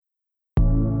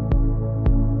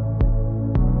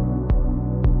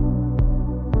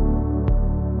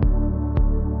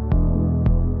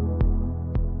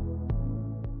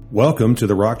Welcome to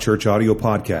the Rock Church Audio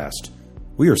Podcast.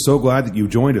 We are so glad that you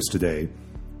joined us today.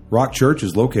 Rock Church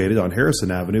is located on Harrison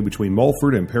Avenue between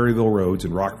Mulford and Perryville Roads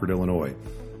in Rockford, Illinois.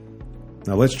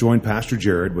 Now let's join Pastor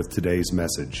Jared with today's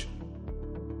message.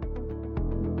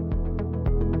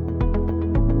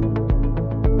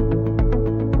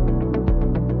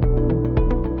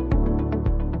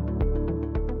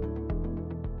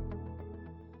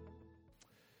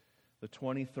 The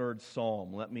 23rd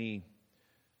Psalm.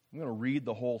 I'm going to read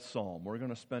the whole psalm. We're going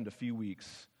to spend a few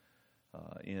weeks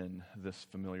in this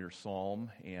familiar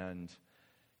psalm, and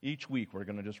each week we're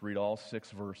going to just read all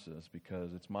 6 verses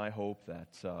because it's my hope that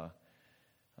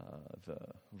the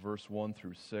verse 1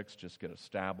 through 6 just get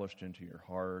established into your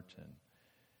heart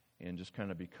and just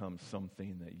kind of become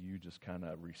something that you just kind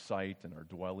of recite and are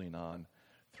dwelling on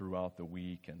throughout the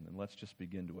week. And let's just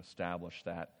begin to establish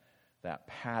that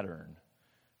pattern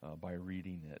by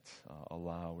reading it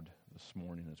aloud this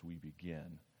morning as we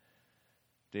begin.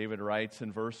 David writes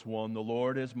in verse 1, "The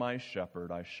Lord is my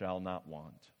shepherd, I shall not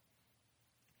want.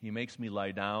 He makes me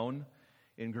lie down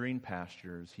in green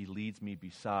pastures. He leads me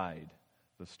beside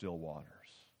the still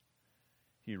waters.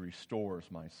 He restores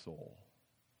my soul.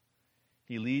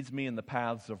 He leads me in the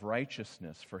paths of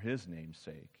righteousness for His name's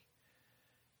sake.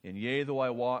 And yea, though I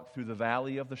walk through the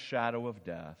valley of the shadow of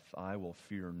death, I will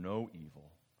fear no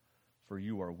evil, for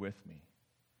you are with me.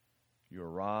 Your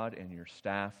rod and your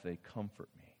staff, they comfort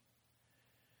me.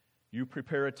 You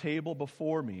prepare a table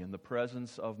before me in the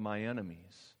presence of my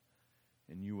enemies,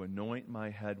 and you anoint my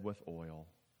head with oil.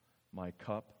 My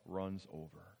cup runs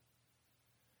over.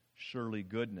 Surely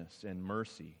goodness and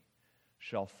mercy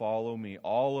shall follow me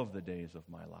all of the days of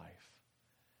my life,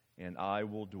 and I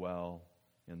will dwell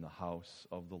in the house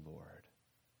of the Lord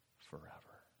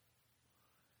forever."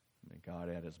 May God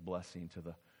add His blessing to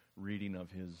the reading of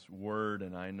His Word,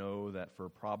 and I know that for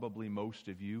probably most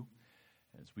of you,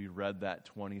 as we read that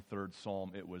 23rd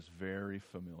Psalm, it was very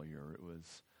familiar. It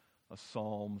was a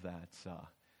psalm that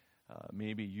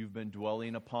maybe you've been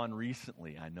dwelling upon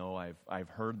recently. I know I've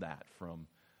heard that from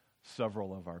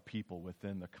several of our people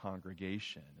within the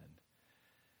congregation. And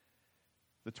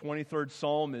the 23rd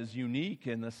Psalm is unique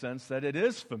in the sense that it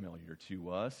is familiar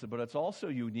to us, but it's also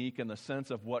unique in the sense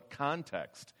of what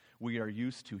context we are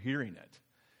used to hearing it.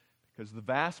 Because the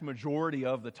vast majority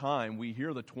of the time we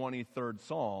hear the 23rd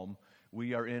Psalm,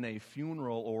 we are in a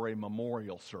funeral or a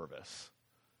memorial service.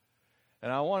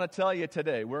 And I want to tell you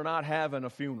today, we're not having a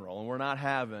funeral and we're not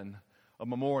having a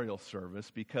memorial service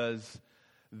because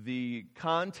the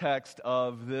context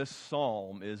of this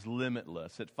psalm is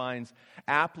limitless. It finds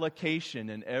application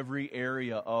in every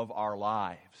area of our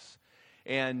lives.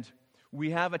 And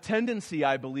we have a tendency,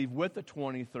 I believe, with the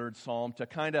 23rd Psalm to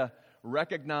kind of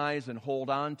recognize and hold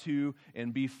on to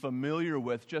and be familiar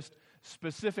with just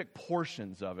specific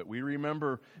portions of it. We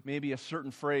remember maybe a certain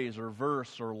phrase or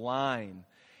verse or line,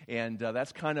 and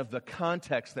that's kind of the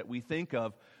context that we think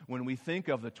of when we think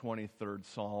of the 23rd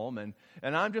Psalm. And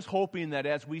I'm just hoping that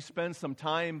as we spend some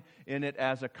time in it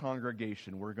as a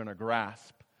congregation, we're going to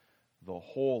grasp the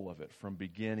whole of it from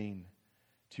beginning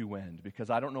to end.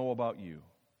 Because I don't know about you,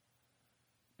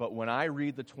 but when I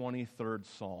read the 23rd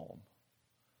Psalm,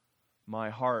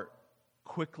 my heart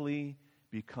quickly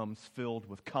becomes filled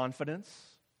with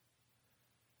confidence.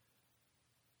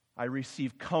 I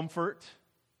receive comfort.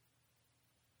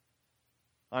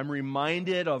 I'm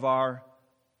reminded of our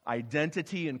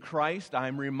identity in Christ.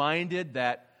 I'm reminded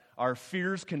that our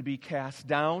fears can be cast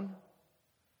down.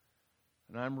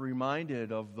 And I'm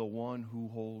reminded of the one who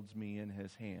holds me in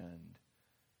His hand.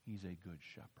 He's a good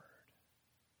shepherd.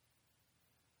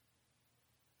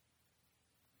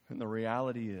 And the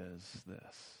reality is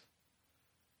this.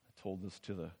 I told this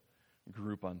to the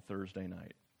group on Thursday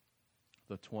night.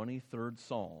 The 23rd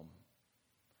Psalm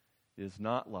is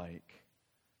not like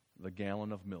the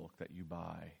gallon of milk that you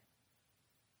buy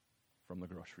from the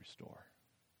grocery store.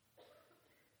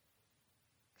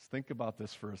 Just think about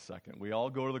this for a second. We all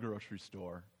go to the grocery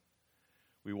store.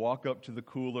 We walk up to the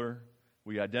cooler.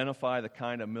 We identify the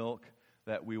kind of milk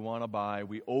that we want to buy.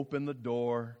 We open the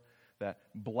door. That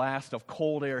blast of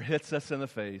cold air hits us in the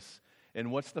face.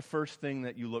 And what's the first thing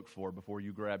that you look for before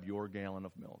you grab your gallon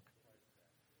of milk?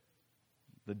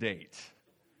 The date.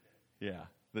 Yeah,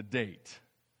 the date.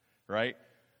 Right?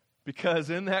 Because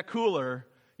in that cooler,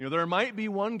 there might be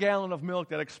 1 gallon of milk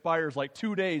that expires like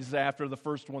 2 days after the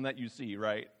first one that you see,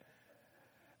 right?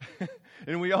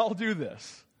 And we all do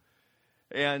this.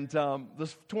 And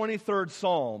this 23rd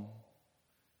Psalm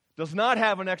does not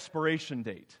have an expiration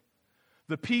date.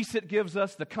 The peace it gives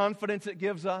us, the confidence it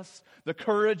gives us, the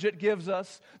courage it gives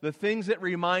us, the things it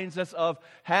reminds us of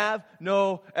have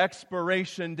no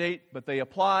expiration date, but they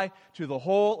apply to the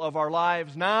whole of our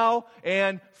lives now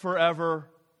and forevermore.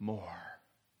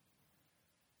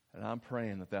 And I'm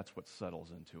praying that that's what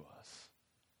settles into us.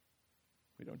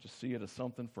 We don't just see it as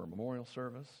something for a memorial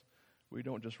service. We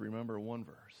don't just remember one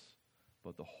verse,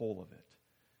 but the whole of it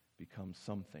becomes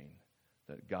something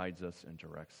that guides us and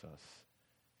directs us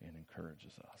and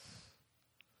encourages us.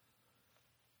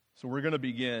 So we're going to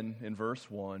begin in verse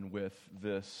 1 with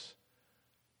this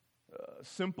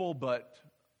simple but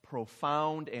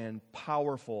profound and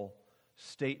powerful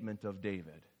statement of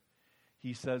David.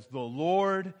 He says, "The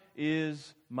Lord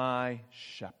is my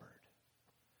shepherd."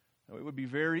 Now, it would be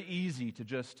very easy to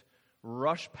just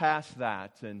rush past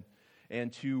that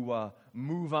and to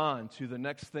move on to the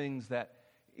next things that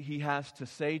he has to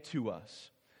say to us.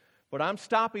 But I'm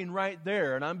stopping right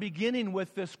there, and I'm beginning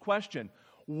with this question.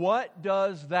 What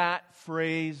does that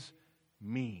phrase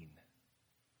mean?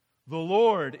 The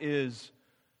Lord is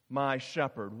my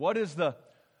shepherd. What is the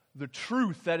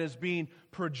truth that is being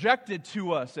projected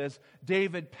to us as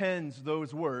David pens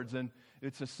those words? And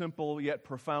it's a simple yet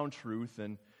profound truth,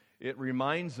 and it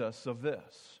reminds us of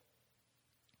this,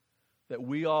 that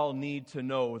we all need to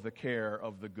know the care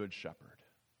of the Good Shepherd.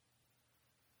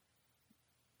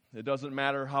 It doesn't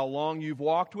matter how long you've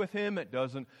walked with Him. It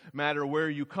doesn't matter where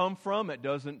you come from. It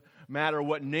doesn't matter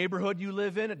what neighborhood you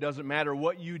live in. It doesn't matter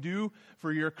what you do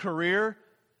for your career.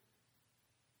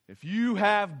 If you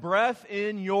have breath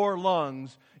in your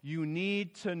lungs, you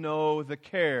need to know the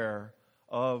care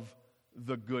of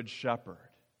the Good Shepherd.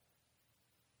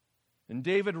 And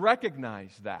David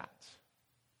recognized that.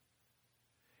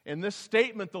 And this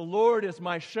statement, "the Lord is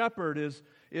my shepherd,"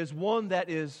 is one that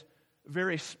is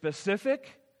very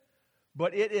specific,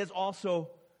 but it is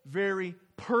also very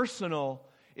personal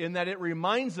in that it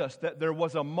reminds us that there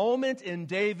was a moment in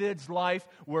David's life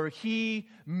where he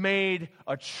made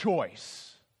a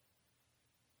choice.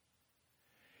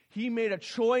 He made a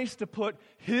choice to put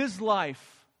his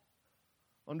life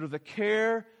under the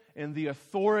care and the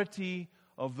authority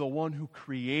of the one who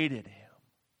created him.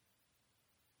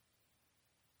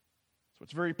 So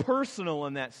it's very personal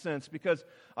in that sense, because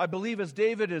I believe as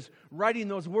David is writing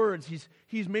those words,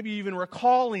 he's maybe even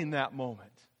recalling that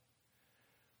moment.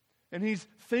 And he's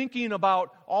thinking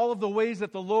about all of the ways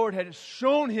that the Lord had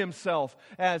shown Himself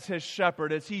as his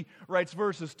shepherd as he writes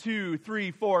verses 2, 3,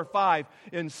 4, 5,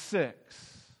 and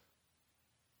 6.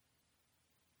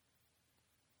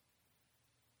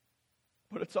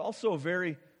 But it's also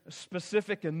very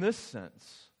specific in this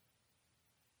sense.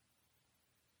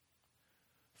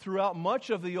 Throughout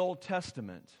much of the Old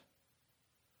Testament,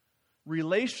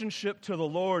 relationship to the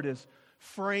Lord is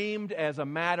framed as a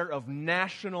matter of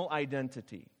national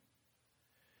identity.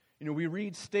 You know, we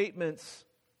read statements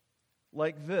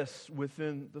like this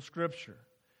within the Scripture.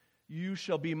 "You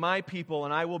shall be my people,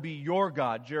 and I will be your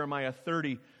God," Jeremiah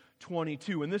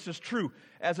 30:22. And this is true.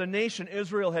 As a nation,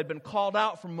 Israel had been called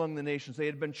out from among the nations. They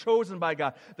had been chosen by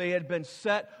God. They had been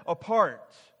set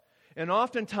apart. And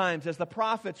oftentimes, as the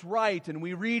prophets write and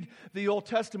we read the Old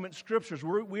Testament Scriptures,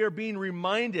 we are being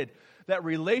reminded that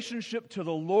relationship to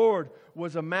the Lord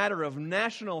was a matter of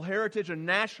national heritage and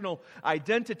national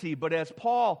identity. But as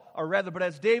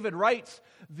David writes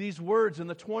these words in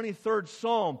the 23rd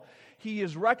Psalm, he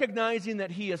is recognizing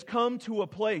that he has come to a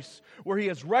place where he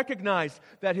has recognized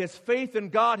that his faith in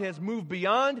God has moved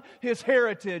beyond his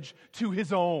heritage to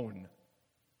his own.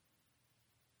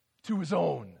 To his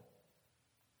own.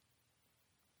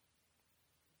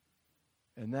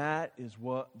 And that is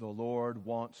what the Lord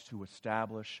wants to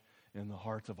establish in the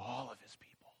hearts of all of His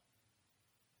people.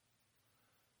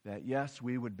 That yes,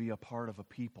 we would be a part of a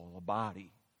people, a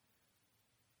body.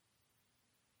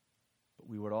 But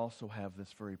we would also have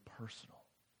this very personal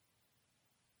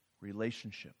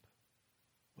relationship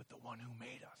with the one who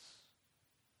made us.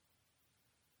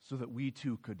 So that we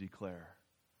too could declare,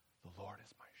 "The Lord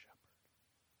is my shepherd."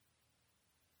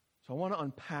 So I want to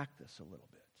unpack this a little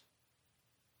bit.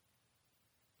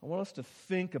 I want us to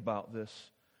think about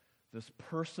this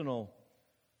personal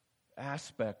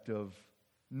aspect of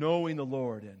knowing the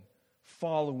Lord and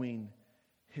following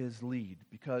His lead.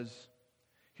 Because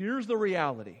here's the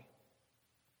reality.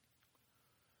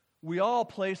 We all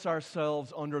place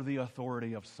ourselves under the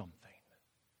authority of something.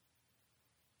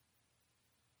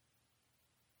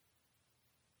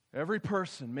 Every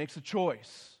person makes a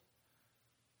choice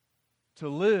to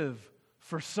live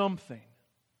for something.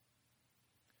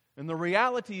 And the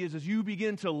reality is you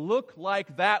begin to look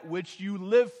like that which you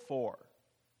live for.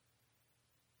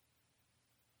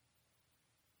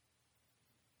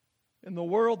 And the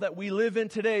world that we live in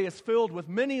today is filled with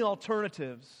many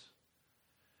alternatives,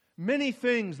 many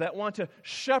things that want to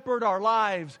shepherd our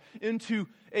lives into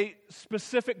a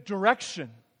specific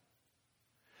direction.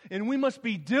 And we must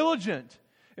be diligent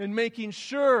in making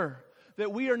sure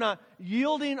that we are not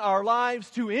yielding our lives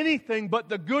to anything but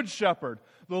the Good Shepherd,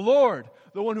 the Lord,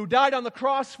 the one who died on the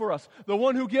cross for us, the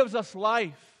one who gives us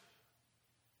life.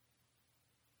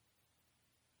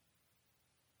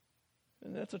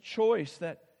 And that's a choice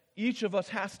that each of us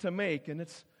has to make, and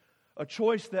it's a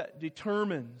choice that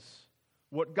determines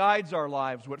what guides our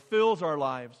lives, what fills our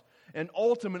lives, and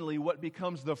ultimately what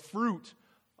becomes the fruit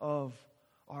of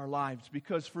our lives.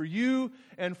 Because for you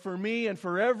and for me and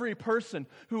for every person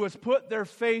who has put their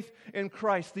faith in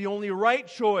Christ, the only right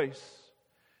choice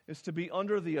is to be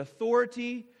under the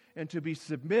authority and to be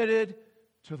submitted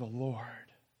to the Lord.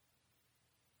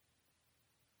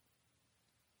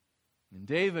 And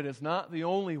David is not the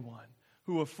only one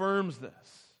who affirms this.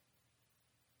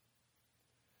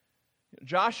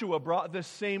 Joshua brought this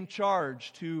same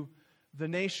charge to the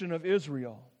nation of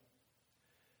Israel.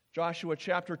 Joshua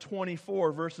chapter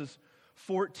 24, verses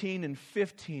 14 and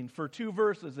 15. For 2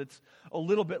 verses, it's a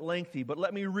little bit lengthy, but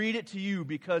let me read it to you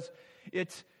because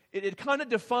it kind of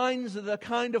defines the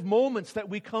kind of moments that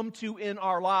we come to in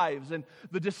our lives and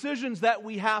the decisions that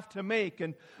we have to make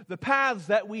and the paths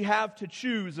that we have to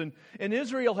choose. And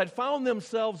Israel had found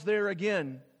themselves there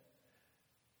again.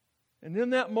 And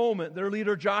in that moment, their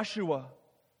leader Joshua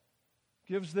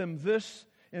gives them this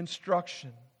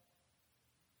instruction.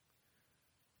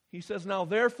 He says, "Now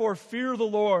therefore fear the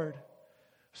Lord,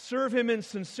 serve Him in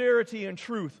sincerity and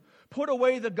truth. Put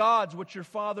away the gods which your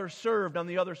fathers served on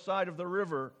the other side of the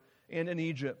river and in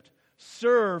Egypt.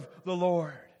 Serve the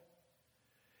Lord.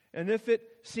 And if it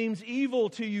seems evil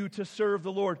to you to serve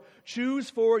the Lord, choose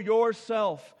for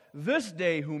yourself this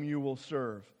day whom you will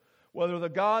serve, whether the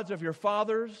gods of your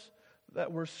fathers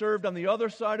that were served on the other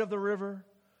side of the river,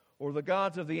 or the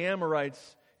gods of the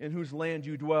Amorites in whose land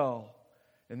you dwell."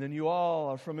 And then you all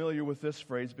are familiar with this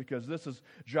phrase because this is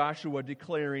Joshua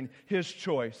declaring his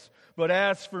choice. "But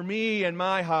as for me and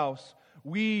my house,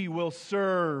 we will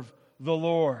serve the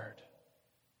Lord."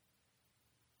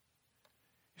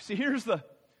 You see, here's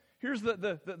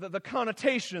the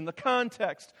connotation, the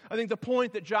context. I think the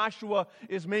point that Joshua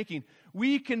is making.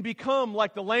 We can become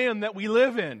like the land that we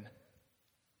live in.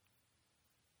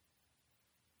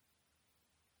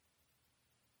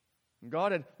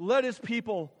 God had led His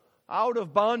people out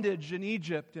of bondage in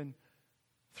Egypt and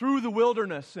through the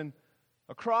wilderness and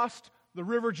across the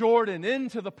River Jordan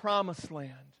into the Promised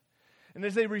Land. And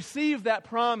as they received that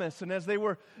promise and as they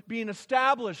were being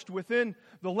established within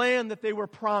the land that they were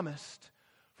promised,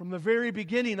 from the very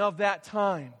beginning of that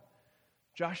time,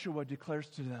 Joshua declares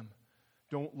to them,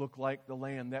 "Don't look like the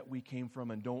land that we came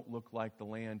from and don't look like the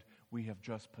land we have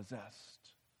just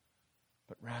possessed,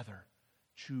 but rather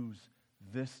choose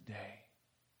this day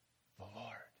the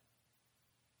Lord."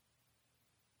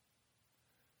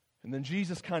 And then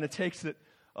Jesus kind of takes it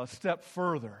a step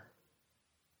further.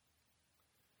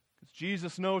 Because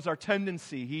Jesus knows our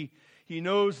tendency. He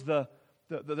knows the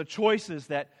choices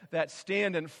that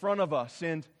stand in front of us.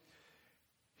 And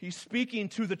He's speaking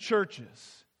to the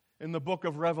churches in the book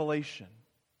of Revelation.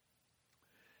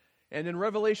 And in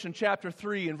Revelation chapter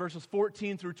 3, in verses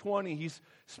 14 through 20, He's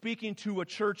speaking to a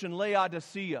church in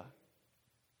Laodicea.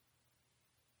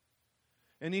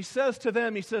 And He says to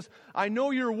them, He says, "I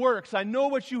know your works. I know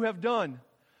what you have done.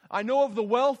 I know of the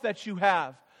wealth that you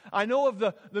have. I know of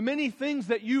the many things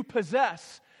that you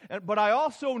possess. But I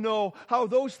also know how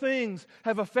those things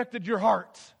have affected your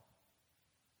heart."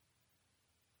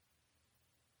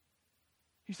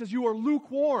 He says, "You are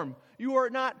lukewarm. You are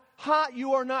not hot.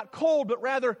 You are not cold. But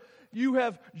rather, you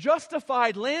have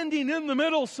justified landing in the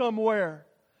middle somewhere.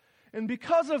 And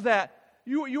because of that,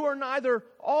 you are neither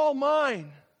all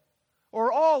mine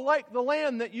or all like the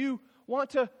land that you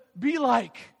want to be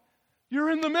like. You're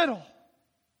in the middle."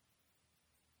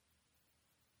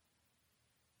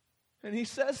 And He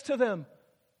says to them,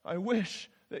 "I wish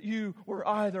that you were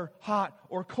either hot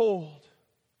or cold.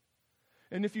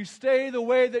 And if you stay the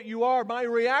way that you are, my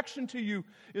reaction to you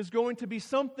is going to be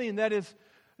something that is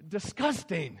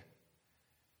disgusting."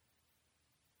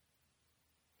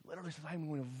 Literally says, "I'm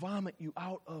going to vomit you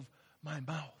out of my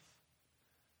mouth."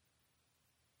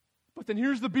 But then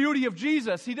here's the beauty of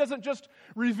Jesus. He doesn't just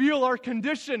reveal our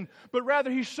condition, but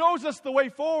rather He shows us the way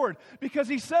forward. Because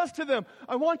He says to them,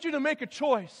 "I want you to make a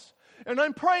choice. And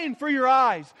I'm praying for your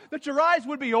eyes, that your eyes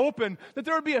would be open, that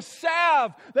there would be a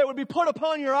salve that would be put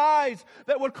upon your eyes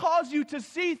that would cause you to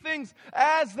see things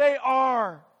as they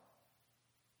are,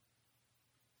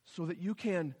 so that you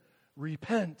can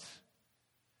repent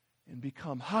and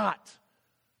become hot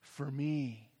for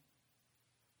me.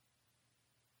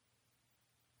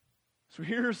 So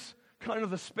here's kind of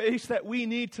the space that we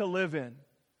need to live in.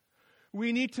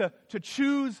 We need to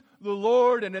choose the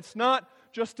Lord, and it's not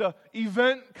just an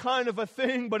event kind of a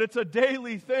thing, but it's a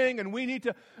daily thing, and we need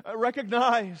to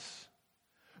recognize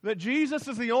that Jesus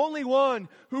is the only one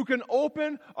who can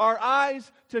open our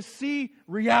eyes to see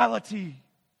reality.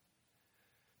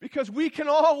 Because we can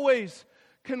always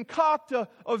concoct a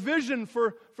vision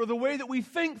for the way that we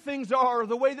think things are, or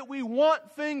the way that we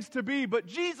want things to be. But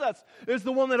Jesus is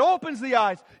the one that opens the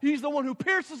eyes. He's the one who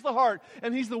pierces the heart.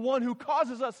 And He's the one who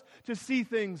causes us to see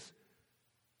things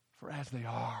for as they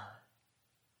are.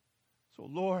 So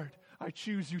Lord, I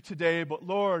choose you today, but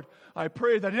Lord, I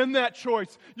pray that in that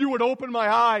choice, you would open my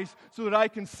eyes so that I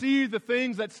can see the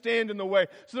things that stand in the way,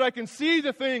 so that I can see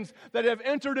the things that have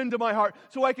entered into my heart,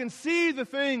 so I can see the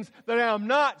things that I am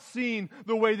not seeing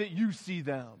the way that you see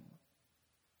them.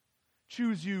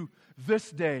 Choose you this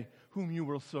day whom you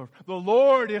will serve. The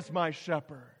Lord is my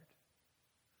shepherd.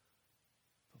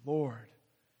 The Lord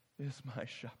is my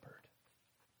shepherd.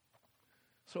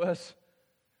 So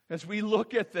as we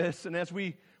look at this and as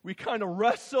we kind of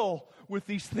wrestle with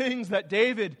these things that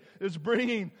David is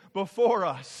bringing before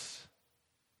us,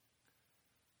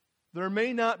 there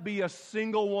may not be a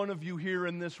single one of you here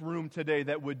in this room today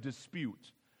that would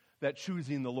dispute that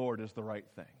choosing the Lord is the right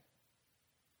thing.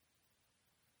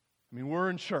 I mean, we're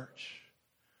in church.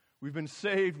 We've been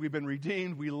saved. We've been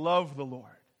redeemed. We love the Lord.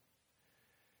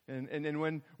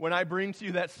 And when I bring to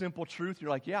you that simple truth, you're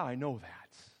like, yeah, I know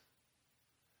that.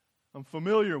 I'm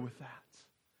familiar with that.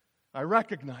 I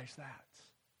recognize that.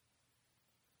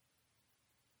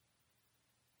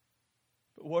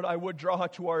 But what I would draw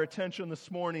to our attention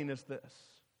this morning is this.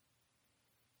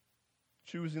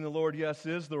 Choosing the Lord, yes,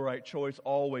 is the right choice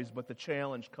always, but the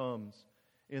challenge comes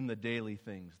in the daily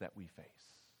things that we face.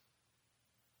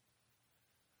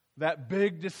 That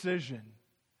big decision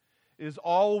is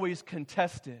always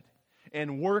contested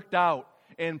and worked out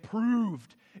and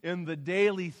proved in the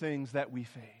daily things that we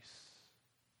face.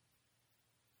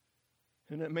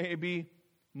 And it may be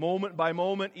moment by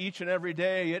moment, each and every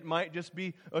day. It might just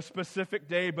be a specific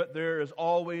day, but there is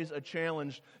always a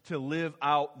challenge to live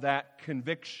out that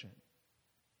conviction.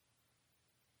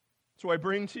 So I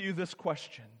bring to you this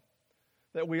question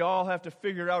that we all have to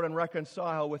figure out and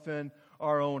reconcile within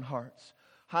our own hearts.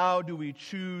 How do we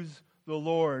choose the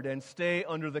Lord and stay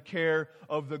under the care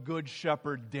of the Good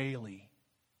Shepherd daily?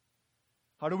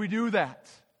 How do we do that?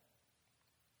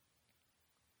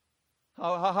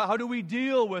 How do we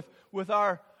deal with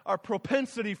our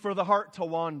propensity for the heart to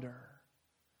wander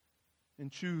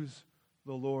and choose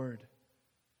the Lord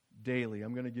daily?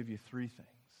 I'm going to give you three things.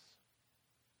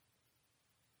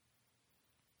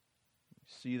 You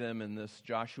see them in this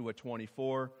Joshua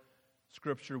 24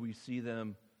 scripture. We see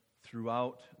them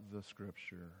throughout the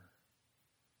scripture.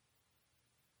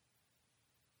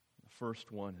 The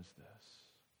first one is this.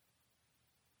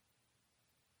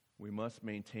 We must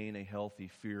maintain a healthy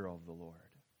fear of the Lord.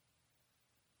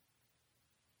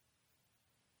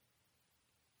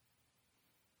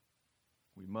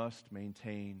 We must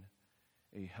maintain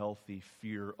a healthy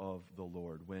fear of the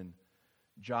Lord. When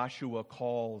Joshua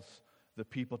calls the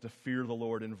people to fear the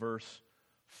Lord in verse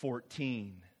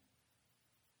 14,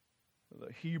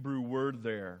 the Hebrew word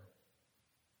there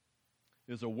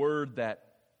is a word that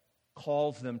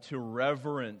calls them to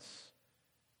reverence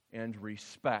and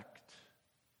respect.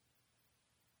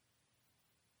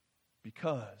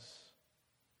 Because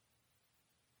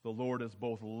the Lord is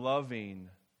both loving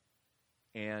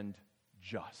and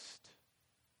just.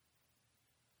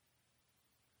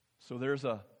 So there's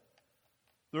a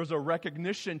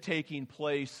recognition taking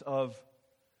place of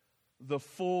the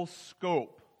full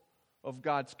scope of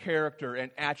God's character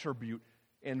and attribute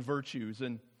and virtues.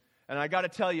 And I got to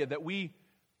tell you that we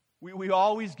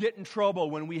always get in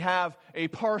trouble when we have a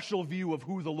partial view of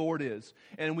who the Lord is,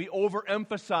 and we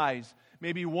overemphasize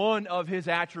maybe one of His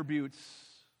attributes.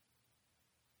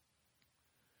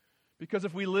 Because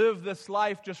if we live this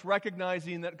life just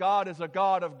recognizing that God is a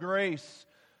God of grace,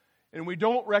 and we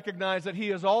don't recognize that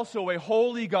He is also a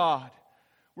holy God,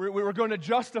 we're going to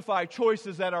justify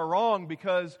choices that are wrong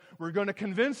because we're going to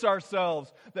convince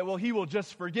ourselves that, well, He will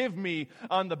just forgive me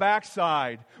on the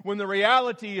backside. When the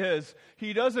reality is,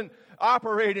 He doesn't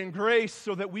operate in grace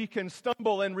so that we can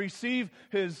stumble and receive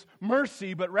His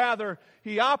mercy, but rather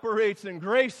He operates in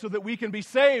grace so that we can be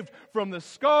saved from the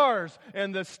scars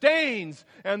and the stains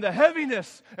and the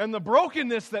heaviness and the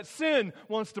brokenness that sin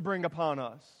wants to bring upon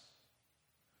us.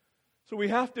 So we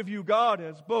have to view God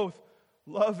as both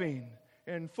loving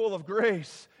and full of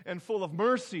grace and full of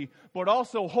mercy, but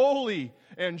also holy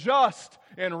and just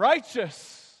and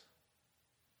righteous.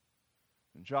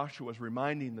 And Joshua is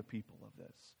reminding the people of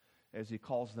this as he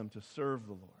calls them to serve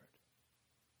the Lord.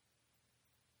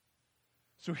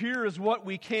 So here is what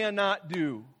we cannot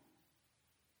do.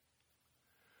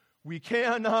 We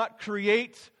cannot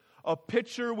create a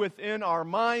picture within our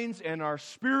minds and our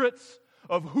spirits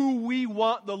of who we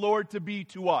want the Lord to be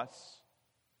to us.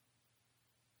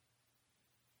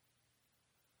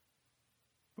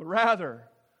 But rather,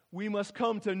 we must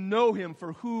come to know Him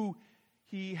for who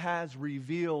He has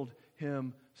revealed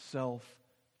Himself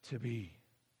to be.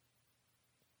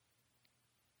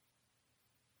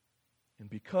 And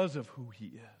because of who He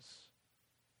is,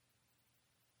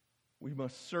 we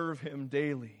must serve Him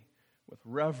daily with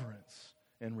reverence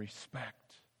and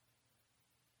respect.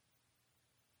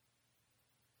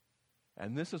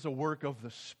 And this is a work of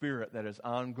the Spirit that is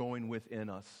ongoing within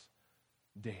us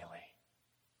daily.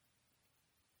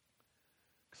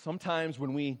 Sometimes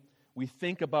when we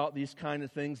think about these kind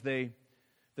of things, they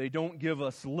don't give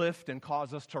us lift and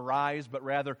cause us to rise, but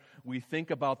rather we think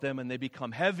about them and they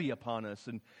become heavy upon us.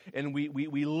 And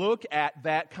we look at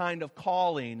that kind of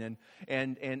calling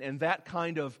and that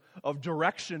kind of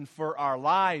direction for our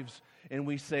lives, and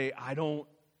we say, I don't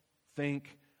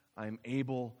think I'm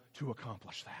able to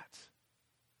accomplish that.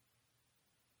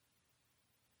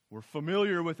 We're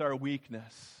familiar with our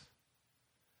weakness.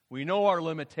 We know our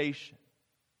limitation.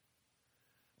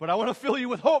 But I want to fill you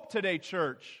with hope today,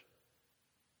 church.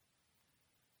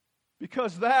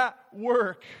 Because that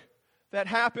work that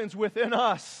happens within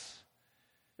us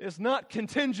is not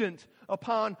contingent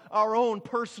upon our own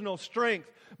personal strength,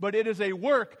 but it is a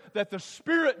work that the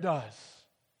Spirit does.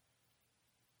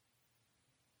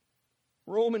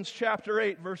 Romans chapter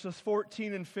 8, verses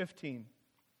 14 and 15.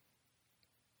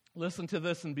 Listen to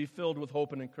this and be filled with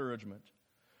hope and encouragement.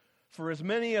 For as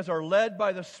many as are led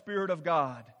by the Spirit of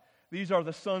God, these are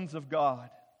the sons of God.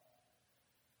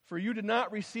 For you did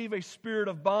not receive a spirit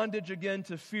of bondage again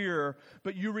to fear,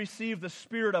 but you received the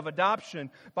Spirit of adoption,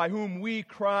 by whom we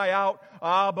cry out,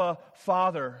 Abba,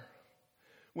 Father.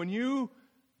 When you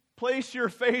place your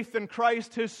faith in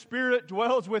Christ, His Spirit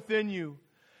dwells within you.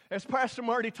 As Pastor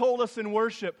Marty told us in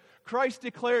worship, Christ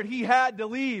declared He had to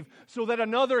leave so that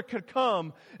another could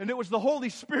come. And it was the Holy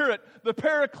Spirit, the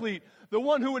Paraclete, the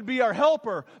one who would be our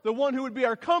helper, the one who would be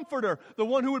our comforter, the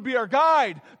one who would be our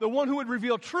guide, the one who would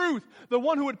reveal truth, the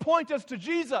one who would point us to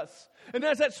Jesus. And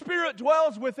as that Spirit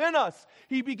dwells within us,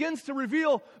 He begins to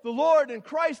reveal the Lord and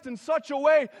Christ in such a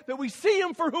way that we see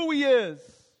Him for who He is.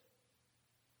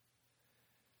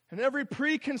 And every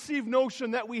preconceived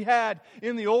notion that we had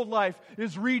in the old life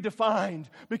is redefined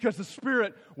because the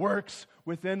Spirit works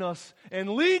within us and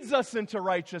leads us into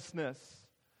righteousness.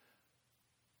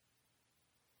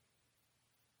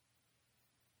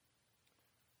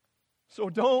 So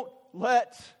don't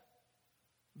let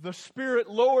the Spirit,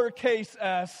 lowercase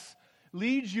s,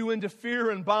 lead you into fear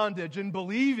and bondage and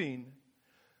believing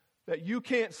that you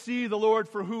can't see the Lord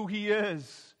for who He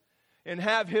is and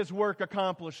have His work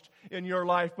accomplished in your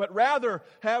life, but rather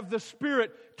have the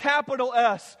Spirit, capital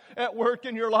S, at work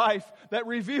in your life that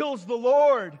reveals the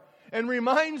Lord and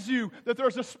reminds you that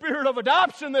there's a spirit of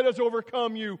adoption that has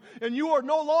overcome you, and you are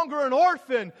no longer an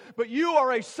orphan, but you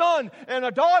are a son and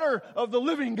a daughter of the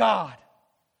living God.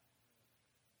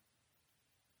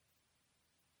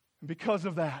 And because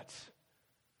of that,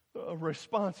 the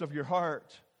response of your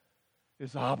heart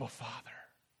is Abba, Father.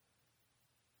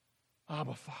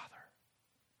 Abba, Father.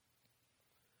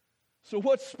 So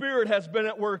what spirit has been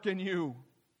at work in you?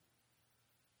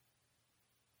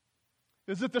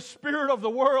 Is it the spirit of the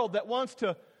world that wants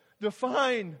to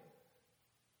define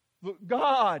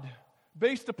God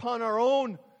based upon our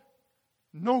own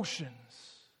notions?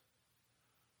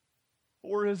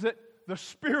 Or is it the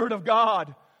Spirit of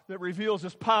God that reveals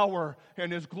His power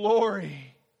and His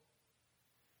glory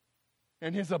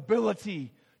and His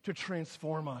ability to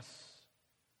transform us?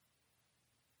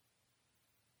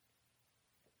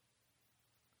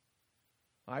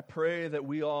 I pray that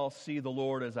we all see the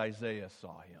Lord as Isaiah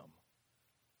saw Him.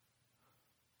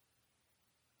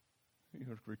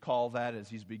 You recall that as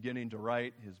he's beginning to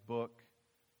write his book.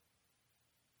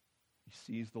 He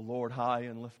sees the Lord high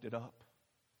and lifted up.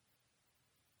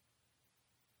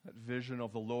 That vision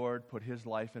of the Lord put his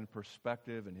life in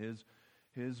perspective, and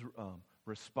his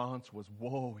response was,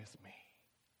 woe is me.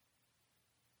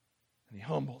 And he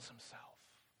humbles himself.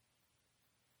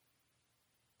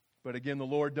 But again, the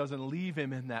Lord doesn't leave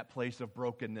him in that place of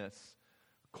brokenness.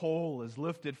 Coal is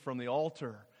lifted from the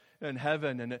altar in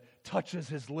heaven, and it touches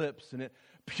his lips, and it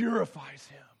purifies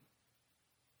him.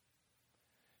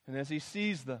 And as he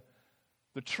sees the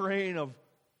the train of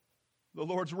the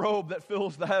Lord's robe that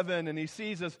fills the heaven, and he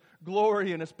sees His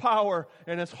glory and His power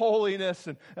and His holiness,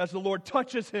 and as the Lord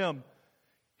touches him,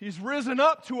 he's risen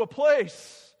up to a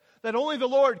place that only the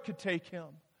Lord could take him,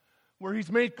 where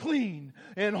he's made clean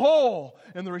and whole,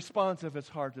 and the response of his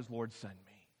heart is, Lord, send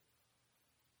me.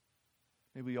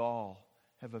 May we all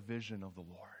have a vision of the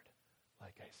Lord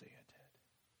like Isaiah did.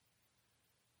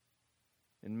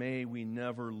 And may we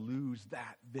never lose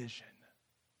that vision.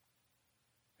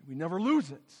 We never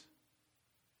lose it.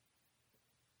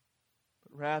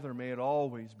 But rather, may it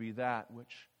always be that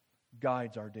which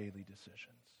guides our daily decisions.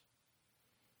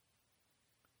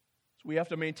 So we have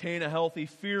to maintain a healthy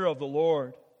fear of the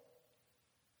Lord.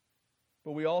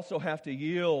 But we also have to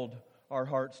yield our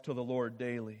hearts to the Lord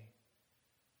daily.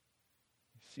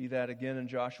 You see that again in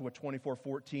Joshua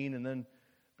 24:14, and then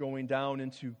going down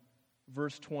into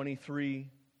verse 23.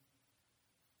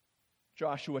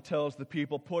 Joshua tells the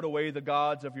people, put away the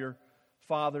gods of your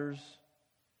fathers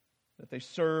that they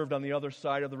served on the other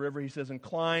side of the river. He says,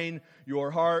 incline your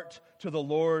heart to the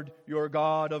Lord your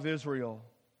God of Israel.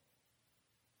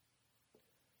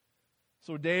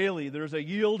 So daily there's a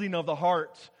yielding of the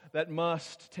heart that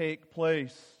must take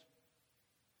place.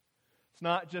 It's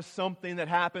not just something that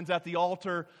happens at the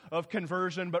altar of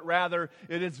conversion, but rather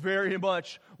it is very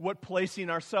much what placing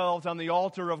ourselves on the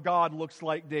altar of God looks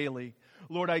like daily.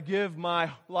 Lord, I give my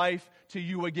life to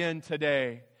you again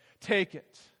today. Take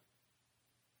it.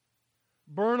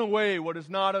 Burn away what is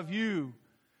not of you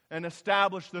and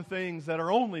establish the things that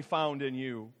are only found in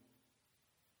you.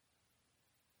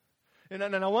 And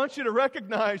I want you to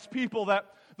recognize, people, that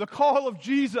the call of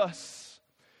Jesus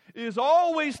is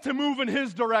always to move in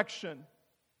His direction.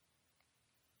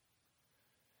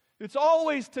 It's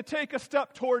always to take a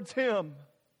step towards Him.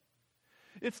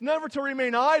 It's never to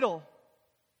remain idle.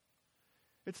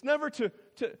 It's never to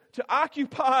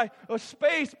occupy a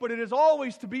space, but it is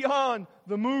always to be on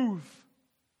the move.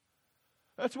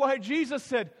 That's why Jesus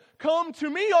said, come to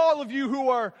me, all of you who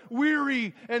are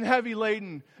weary and heavy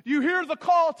laden. You hear the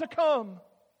call to come.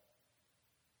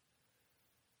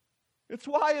 It's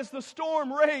why as the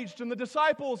storm raged and the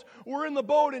disciples were in the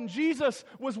boat and Jesus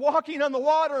was walking on the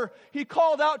water, He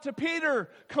called out to Peter,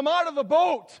 come out of the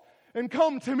boat and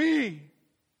come to me.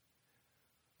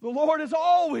 The Lord is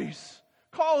always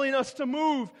calling us to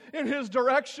move in His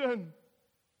direction.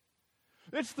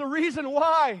 It's the reason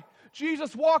why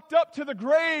Jesus walked up to the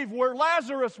grave where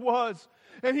Lazarus was,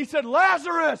 and He said,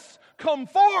 Lazarus, come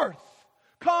forth,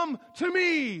 come to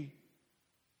me.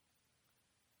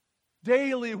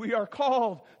 Daily we are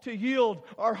called to yield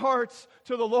our hearts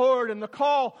to the Lord, and the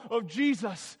call of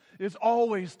Jesus is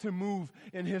always to move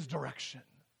in His direction.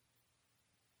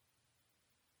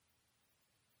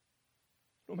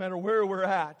 No matter where we're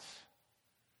at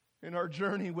in our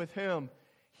journey with Him,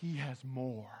 He has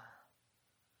more.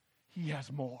 He has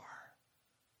more.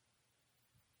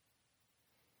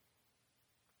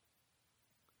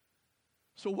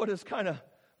 So what does kind of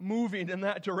moving in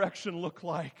that direction look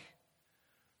like?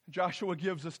 Joshua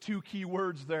gives us two key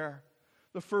words there.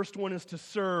 The first one is to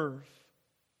serve.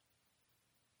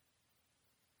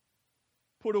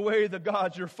 Put away the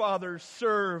gods your fathers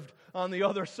served on the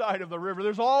other side of the river.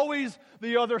 There's always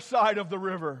the other side of the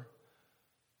river.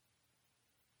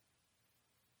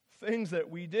 Things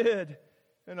that we did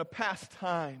in a past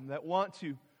time that want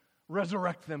to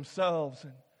resurrect themselves.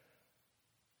 And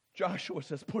Joshua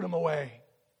says, put them away.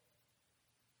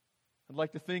 I'd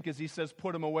like to think as he says,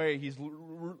 put them away, he's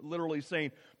literally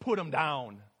saying, put them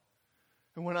down.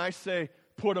 And when I say,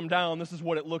 put them down, this is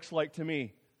what it looks like to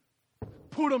me.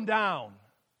 Put them down.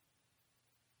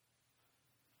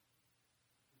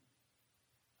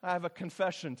 I have a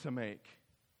confession to make.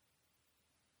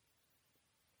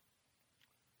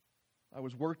 I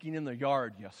was working in the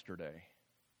yard yesterday.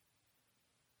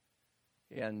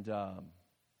 And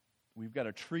we've got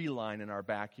a tree line in our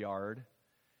backyard.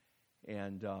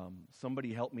 And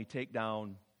somebody helped me take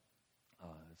down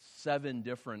 7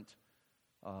 different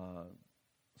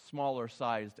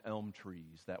smaller-sized elm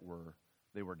trees that were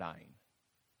dying.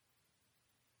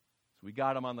 So we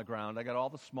got them on the ground. I got all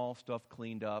the small stuff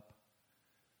cleaned up.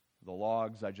 The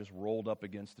logs I just rolled up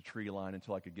against the tree line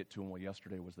until I could get to them. Well,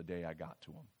 yesterday was the day I got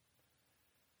to them.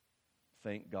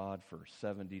 Thank God for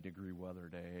 70-degree weather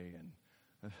day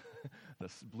and the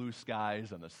blue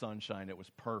skies and the sunshine. It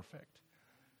was perfect.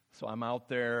 So I'm out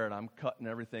there and I'm cutting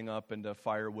everything up into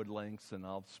firewood lengths, and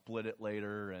I'll split it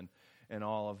later and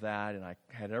all of that. And I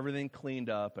had everything cleaned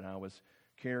up, and I was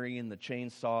carrying the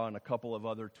chainsaw and a couple of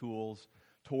other tools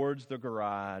towards the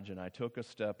garage, and I took a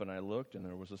step and I looked, and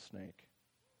there was a snake.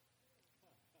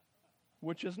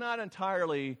 Which is not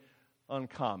entirely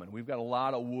uncommon. We've got a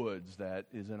lot of woods that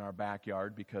is in our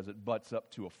backyard because it butts up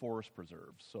to a forest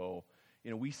preserve. So,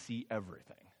 we see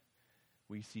everything.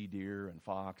 We see deer and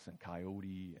fox and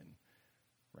coyote and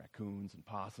raccoons and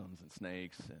possums and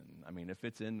snakes. And, if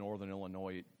it's in northern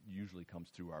Illinois, it usually comes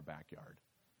through our backyard.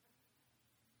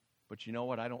 But you know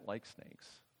what? I don't like snakes.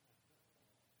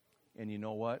 And you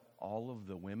know what? All of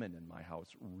the women in my house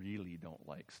really don't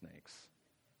like snakes.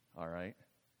 All right?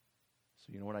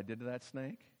 So you know what I did to that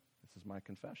snake? This is my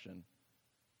confession.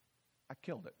 I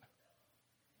killed it.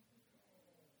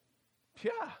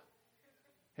 Yeah.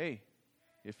 Hey,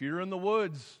 if you're in the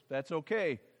woods, that's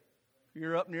okay. If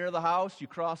you're up near the house, you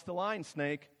cross the line,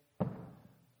 snake.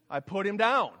 I put him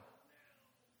down.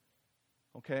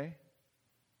 Okay?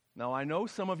 Now, I know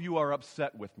some of you are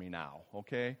upset with me now,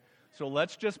 okay? So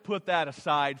let's just put that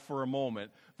aside for a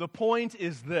moment. The point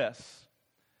is this.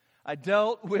 I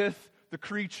dealt with the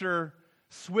creature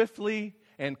swiftly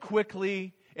and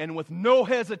quickly and with no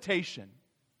hesitation.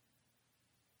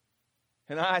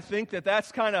 And I think that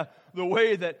that's kind of the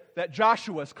way that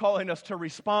Joshua is calling us to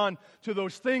respond to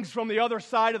those things from the other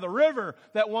side of the river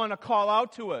that want to call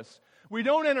out to us. We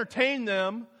don't entertain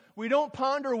them. We don't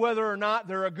ponder whether or not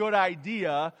they're a good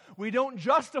idea. We don't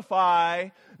justify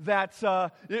that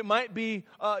it might be,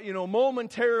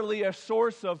 momentarily a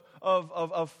source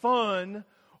of fun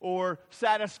or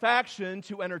satisfaction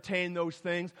to entertain those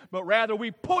things, but rather we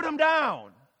put them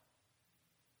down.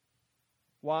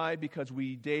 Why? Because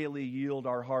we daily yield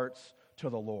our hearts to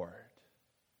the Lord.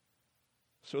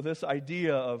 So this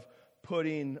idea of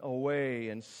putting away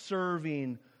and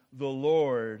serving the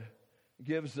Lord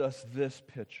gives us this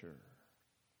picture.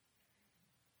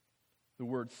 The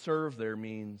word serve there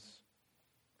means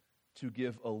to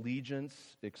give allegiance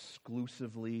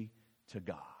exclusively to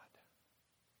God.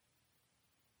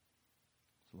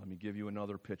 So let me give you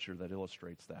another picture that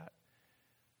illustrates that.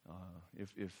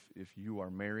 If you are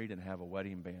married and have a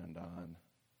wedding band on,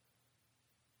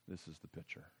 this is the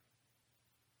picture.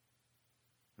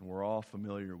 And we're all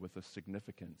familiar with the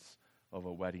significance of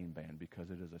a wedding band because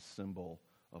it is a symbol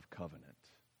of covenant.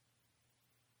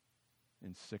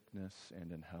 In sickness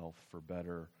and in health, for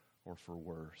better or for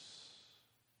worse.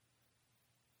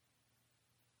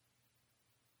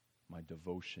 My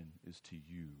devotion is to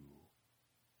you,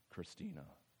 Christina,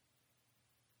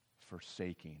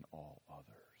 forsaking all others.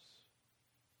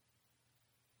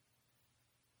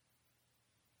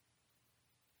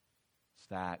 It's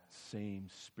that same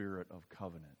spirit of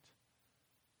covenant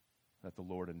that the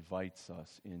Lord invites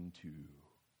us into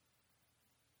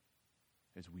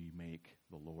as we make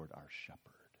the Lord our shepherd.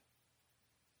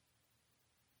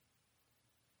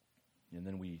 And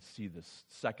then we see this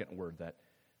second word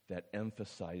that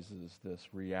emphasizes this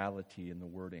reality in the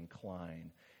word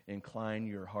incline. Incline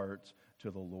your hearts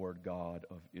to the Lord God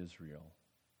of Israel,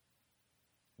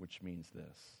 which means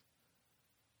this.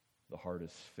 The heart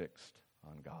is fixed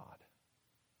on God.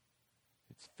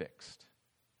 It's fixed.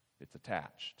 It's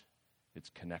attached. It's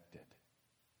connected.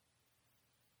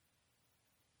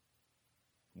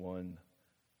 One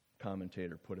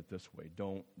commentator put it this way: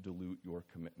 don't dilute your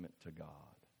commitment to God.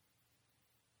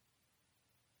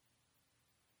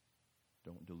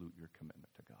 Don't dilute your commitment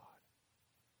to God.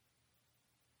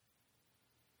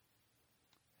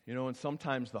 And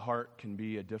sometimes the heart can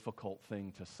be a difficult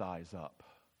thing to size up,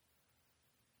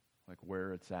 like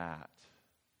where it's at.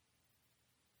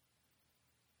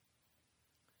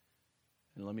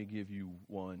 And let me give you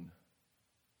one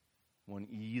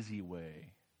easy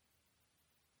way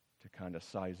to kind of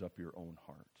size up your own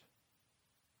heart.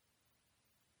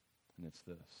 And it's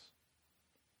this.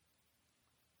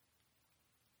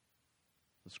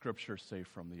 The scriptures say,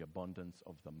 from the abundance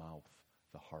of the mouth,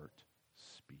 the heart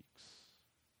speaks.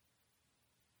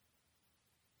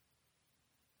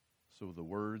 So the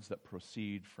words that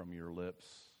proceed from your lips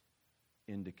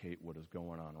indicate what is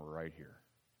going on right here.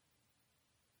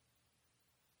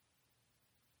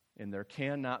 And there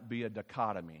cannot be a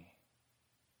dichotomy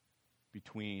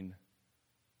between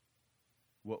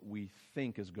what we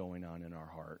think is going on in our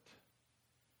heart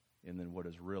and then what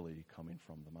is really coming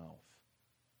from the mouth.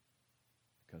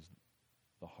 Because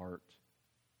the heart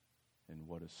and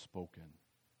what is spoken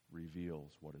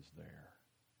reveals what is there.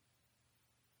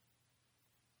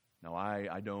 Now,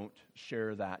 I don't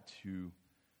share that to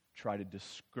try to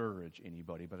discourage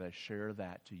anybody, but I share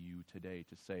that to you today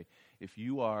to say, if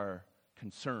you are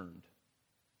concerned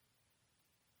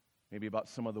maybe about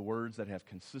some of the words that have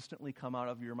consistently come out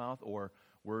of your mouth or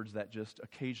words that just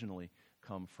occasionally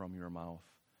come from your mouth,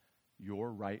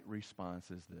 your right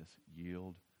response is this: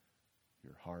 yield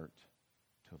your heart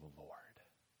to the Lord.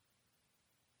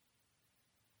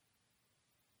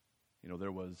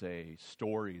 there was a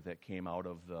story that came out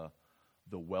of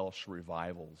the Welsh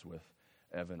revivals with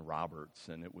Evan Roberts,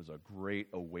 and it was a great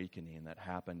awakening that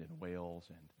happened in Wales,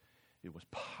 and it was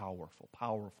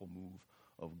powerful move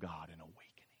of God in awakening.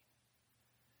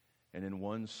 And in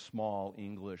one small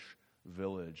English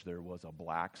village, there was a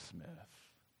blacksmith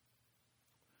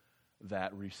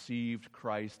that received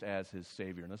Christ as his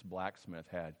Savior. And this blacksmith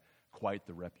had quite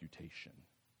the reputation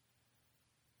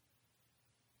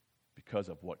because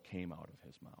of what came out of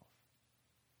his mouth.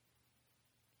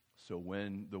 So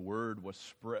when the word was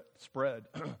spread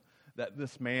that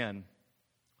this man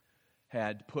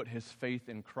had put his faith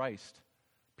in Christ,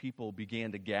 people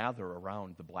began to gather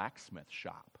around the blacksmith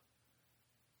shop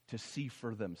to see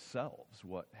for themselves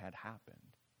what had happened.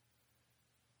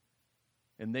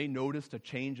 And they noticed a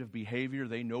change of behavior.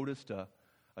 They noticed a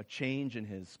change in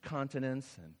his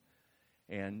countenance,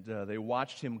 and they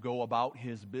watched him go about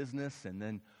his business. And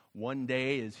then one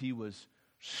day, as he was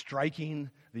striking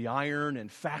the iron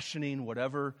and fashioning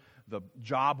whatever the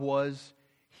job was,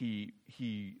 he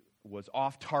was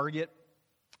off target,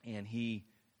 and he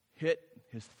hit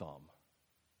his thumb.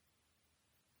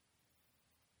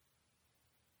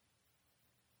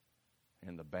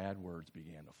 And the bad words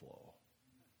began to flow.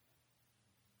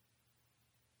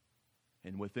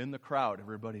 And within the crowd,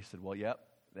 everybody said, well, yep,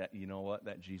 you know what?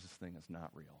 That Jesus thing is not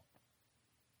real.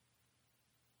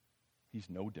 He's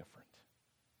no different.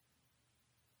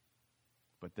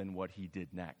 But then what he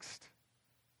did next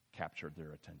captured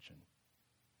their attention,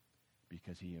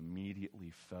 because he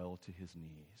immediately fell to his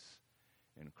knees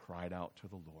and cried out to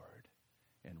the Lord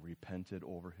and repented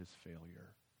over his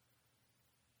failure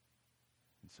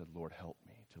and said, Lord, help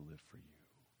me to live for you.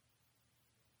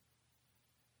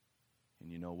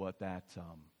 And you know what? That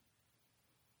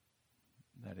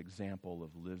example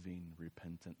of living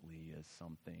repentantly is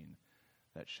something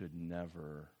that should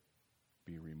never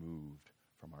be removed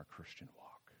from our Christian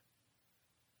walk.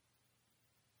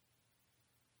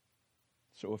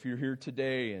 So if you're here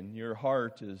today and your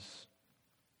heart is,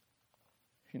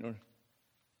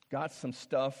 got some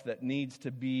stuff that needs to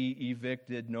be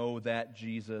evicted, know that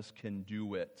Jesus can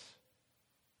do it.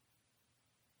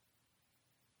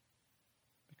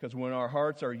 Because when our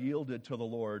hearts are yielded to the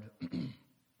Lord,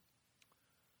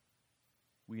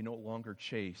 we no longer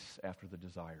chase after the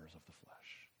desires of the flesh.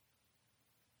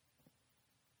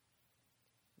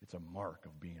 It's a mark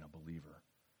of being a believer.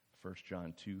 1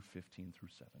 John 2:15 through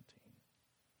 17.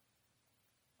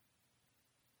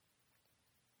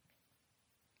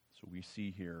 So we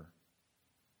see here,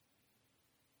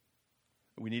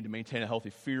 we need to maintain a healthy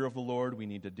fear of the Lord. We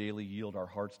need to daily yield our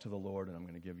hearts to the Lord. And I'm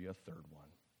going to give you a third one.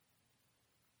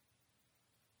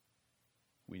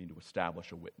 We need to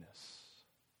establish a witness.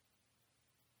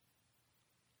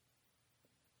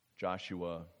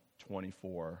 Joshua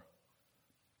 24,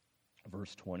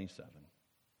 verse 27.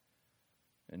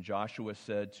 And Joshua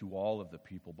said to all of the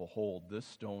people, behold, this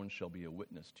stone shall be a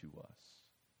witness to us.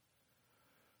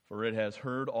 For it has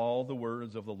heard all the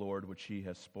words of the Lord which he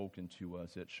has spoken to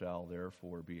us. It shall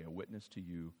therefore be a witness to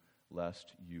you,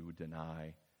 lest you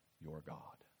deny your God.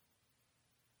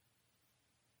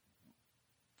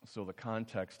 So the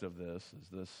context of this is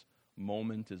this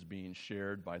moment is being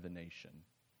shared by the nation.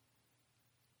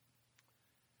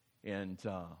 And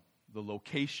the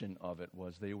location of it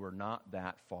was they were not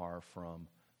that far from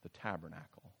the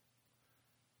tabernacle.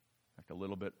 Like a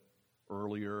little bit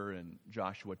earlier in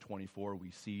Joshua 24, we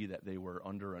see that they were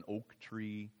under an oak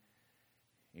tree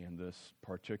and this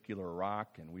particular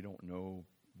rock, and we don't know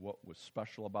what was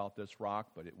special about this rock,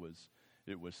 but it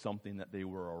was something that they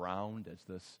were around as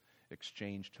this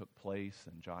exchange took place.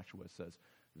 And Joshua says,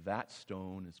 that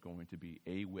stone is going to be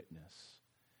a witness.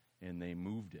 And they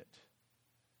moved it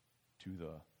to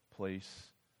the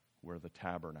place where the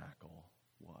tabernacle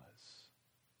was,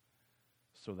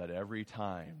 so that every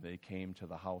time they came to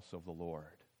the house of the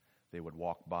Lord, they would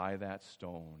walk by that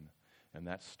stone, and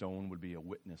that stone would be a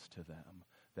witness to them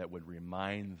that would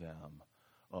remind them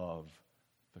of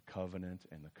the covenant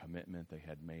and the commitment they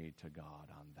had made to God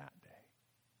on that day.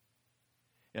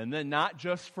 And then not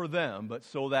just for them, but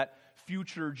so that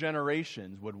future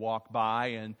generations would walk by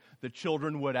and the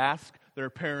children would ask their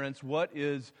parents, what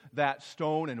is that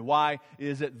stone and why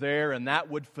is it there? And that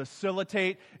would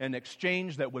facilitate an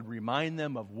exchange that would remind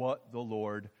them of what the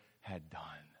Lord had done.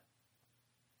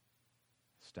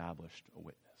 Established a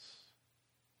witness.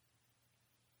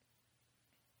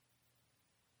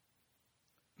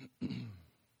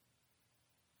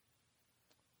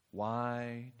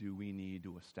 Why do we need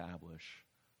to establish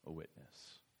a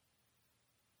witness?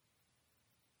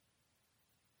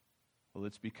 Well,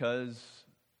 it's because,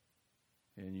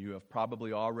 and you have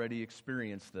probably already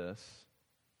experienced this,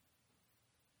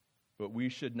 But we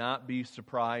should not be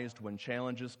surprised when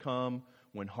challenges come,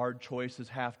 when hard choices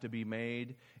have to be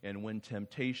made, and when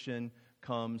temptation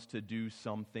comes to do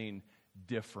something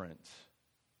different.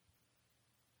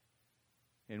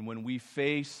 And when we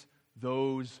face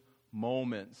those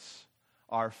moments,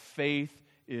 our faith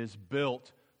is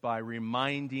built by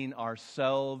reminding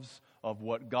ourselves of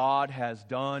what God has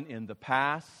done in the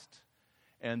past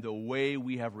and the way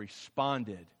we have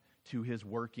responded to His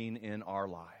working in our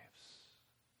lives.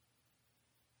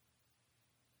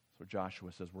 So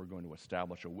Joshua says we're going to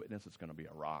establish a witness. It's going to be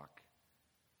a rock.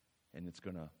 And it's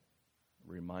going to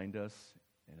remind us,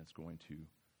 and it's going to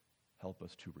help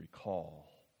us to recall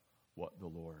what the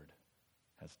Lord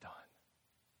has done.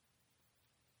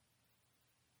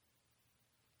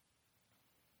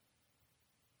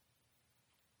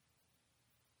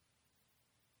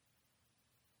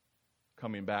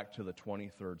 Coming back to the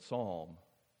 23rd Psalm,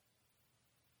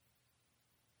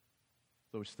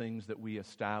 those things that we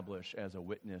establish as a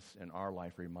witness in our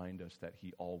life remind us that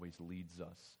He always leads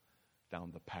us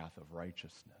down the path of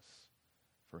righteousness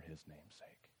for His name's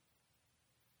sake.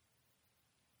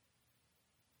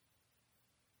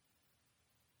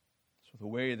 So the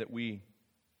way that we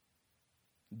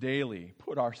daily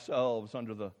put ourselves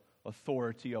under the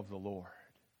authority of the Lord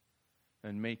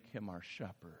and make Him our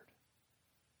shepherd,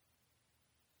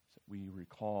 we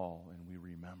recall and we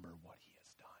remember what He has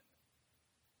done.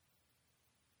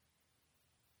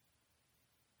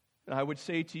 And I would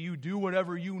say to you, do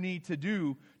whatever you need to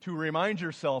do to remind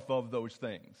yourself of those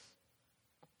things.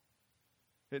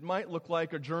 It might look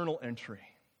like a journal entry.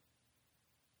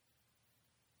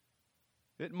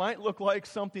 It might look like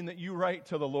something that you write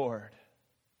to the Lord.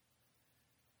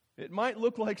 It might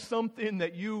look like something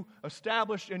that you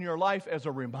establish in your life as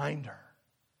a reminder.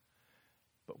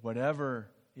 But whatever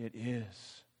it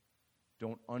is,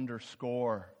 don't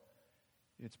underscore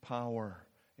its power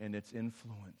and its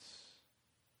influence,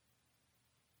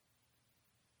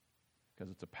 because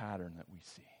it's a pattern that we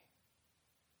see.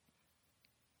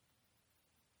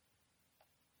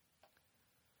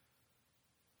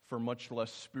 For much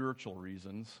less spiritual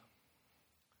reasons,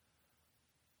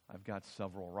 I've got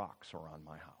several rocks around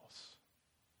my house.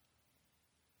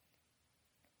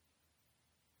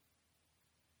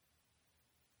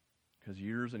 Because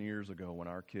years and years ago, when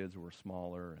our kids were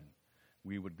smaller and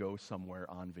we would go somewhere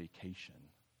on vacation,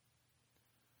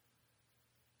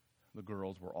 the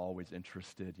girls were always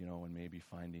interested, in maybe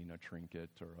finding a trinket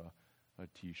or a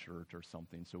T-shirt or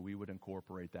something. So we would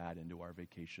incorporate that into our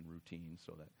vacation routine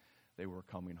so that they were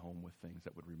coming home with things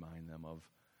that would remind them of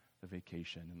the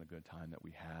vacation and the good time that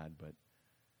we had. But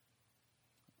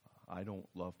I don't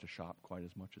love to shop quite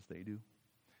as much as they do.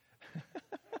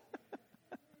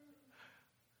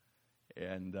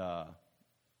 And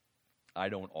I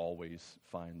don't always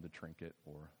find the trinket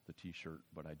or the T-shirt,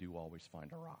 but I do always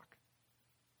find a rock.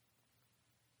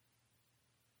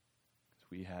 Because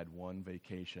we had one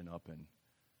vacation up in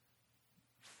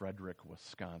Frederick,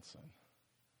 Wisconsin,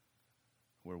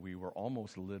 where we were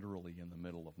almost literally in the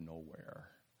middle of nowhere.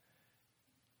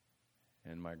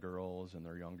 And my girls in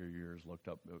their younger years looked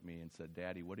up at me and said,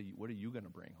 "Daddy, what are you going to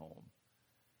bring home?"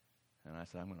 And I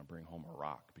said, "I'm going to bring home a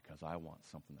rock because I want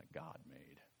something that God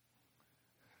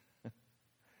made."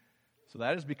 So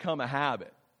that has become a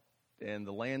habit. And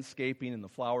the landscaping and the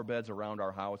flower beds around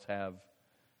our house have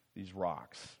these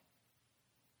rocks.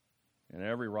 And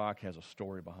every rock has a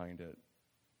story behind it.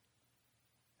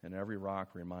 And every rock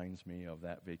reminds me of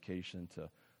that vacation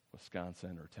to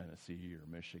Wisconsin or Tennessee or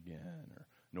Michigan or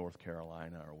North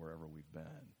Carolina or wherever we've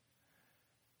been.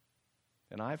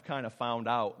 And I've kind of found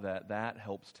out that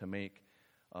helps to make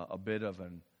a bit of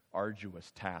an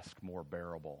arduous task more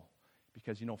bearable.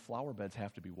 Because, flower beds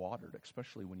have to be watered,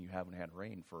 especially when you haven't had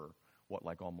rain for,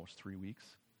 almost 3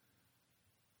 weeks.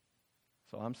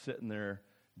 So I'm sitting there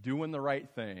doing the right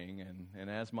thing, and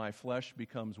as my flesh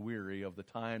becomes weary of the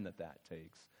time that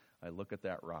takes, I look at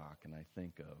that rock and I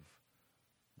think of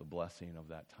the blessing of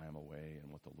that time away and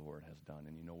what the Lord has done.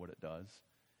 And you know what it does?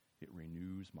 It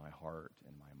renews my heart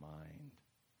and my mind.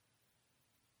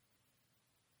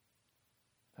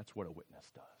 That's what a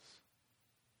witness does.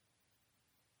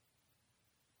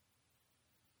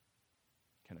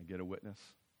 Can I get a witness?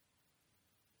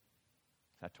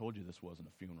 I told you this wasn't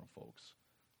a funeral, folks.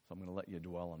 So I'm going to let you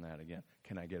dwell on that again.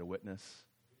 Can I get a witness?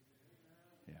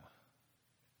 Yeah.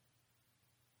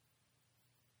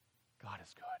 God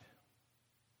is good.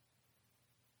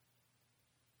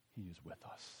 He is with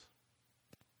us.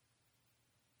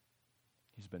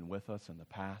 He's been with us in the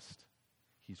past.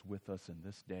 He's with us in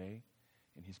this day.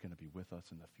 And He's going to be with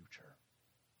us in the future.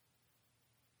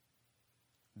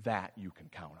 That you can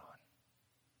count on.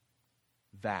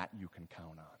 That you can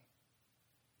count on.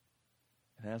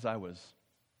 And as I was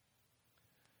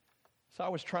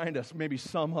trying to maybe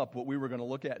sum up what we were going to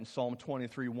look at in Psalm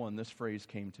 23:1, this phrase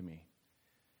came to me.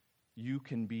 You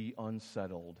can be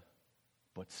unsettled,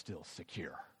 but still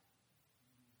secure.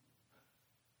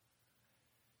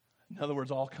 In other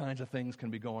words, all kinds of things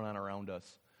can be going on around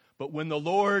us. But when the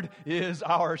Lord is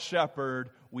our shepherd,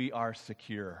 we are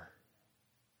secure.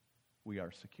 We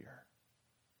are secure.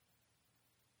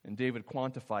 And David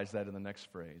quantifies that in the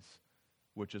next phrase,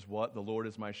 which is what? The Lord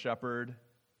is my shepherd,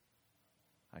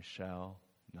 I shall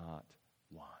not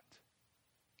want.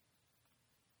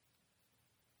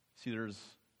 See, there's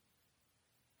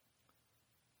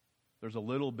a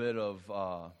little bit of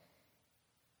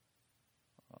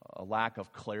a lack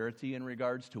of clarity in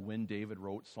regards to when David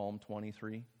wrote Psalm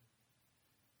 23.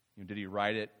 Did he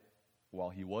write it while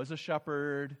he was a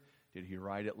shepherd? Did he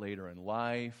write it later in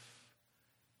life?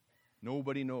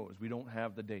 Nobody knows. We don't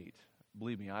have the date.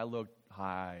 Believe me, I looked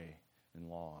high and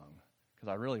long because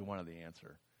I really wanted the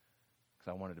answer,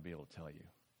 because I wanted to be able to tell you.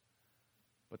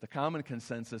 But the common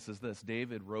consensus is this: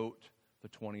 David wrote the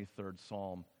 23rd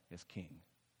Psalm as king.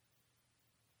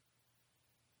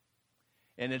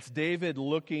 And it's David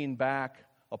looking back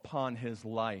upon his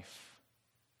life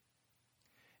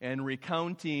and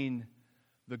recounting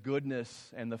the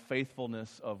goodness and the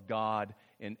faithfulness of God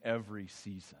in every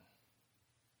season.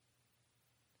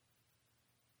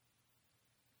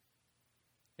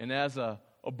 And as a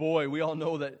boy, we all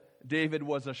know that David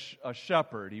was a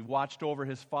shepherd. He watched over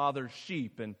his father's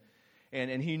sheep,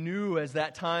 and he knew as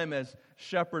that time as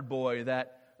shepherd boy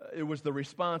that it was the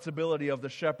responsibility of the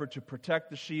shepherd to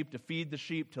protect the sheep, to feed the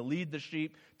sheep, to lead the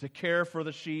sheep, to care for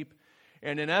the sheep.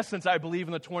 And in essence, I believe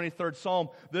in the 23rd Psalm,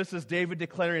 this is David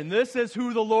declaring, this is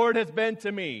who the Lord has been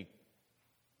to me.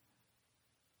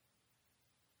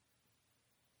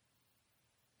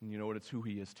 And you know what? It's who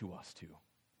he is to us too.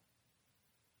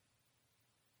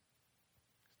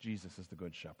 Jesus is the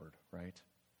good shepherd, right?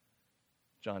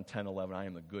 John 10:11, I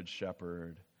am the good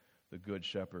shepherd. The good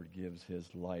shepherd gives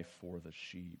his life for the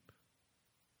sheep.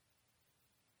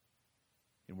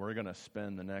 And we're going to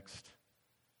spend the next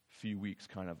few weeks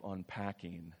kind of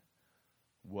unpacking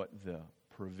what the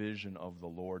provision of the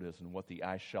Lord is and what the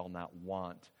I shall not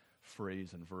want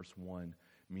phrase in verse 1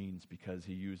 means, because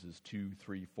he uses 2,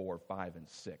 3, 4, 5, and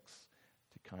 6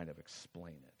 to kind of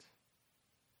explain it.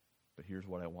 But here's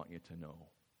what I want you to know.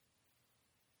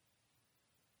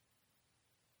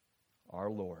 Our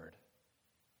Lord,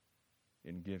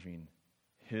 in giving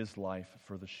his life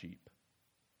for the sheep,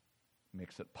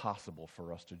 makes it possible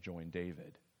for us to join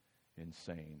David in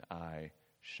saying, I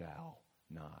shall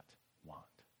not want.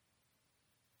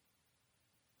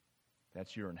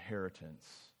 That's your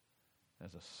inheritance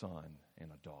as a son and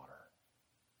a daughter.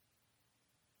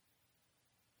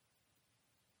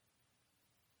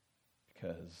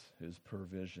 Because his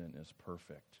provision is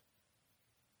perfect.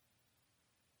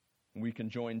 We can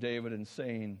join David in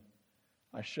saying,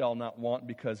 I shall not want,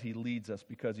 because he leads us,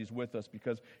 because he's with us,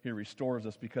 because he restores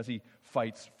us, because he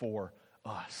fights for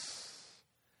us.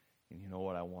 And you know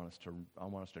what? I want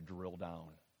us to drill down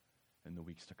in the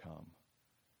weeks to come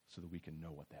so that we can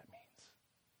know what that means.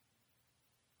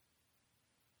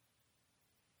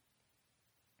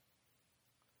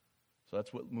 So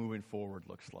that's what moving forward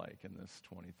looks like in this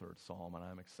 23rd Psalm, and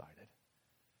I'm excited.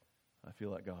 I feel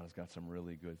like God has got some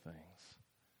really good things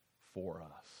for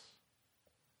us.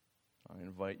 I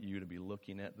invite you to be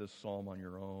looking at this psalm on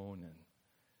your own and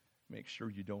make sure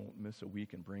you don't miss a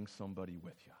week and bring somebody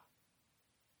with you.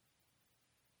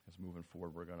 As moving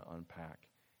forward, we're going to unpack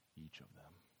each of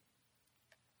them.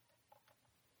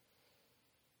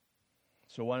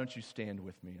 So why don't you stand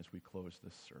with me as we close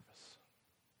this service?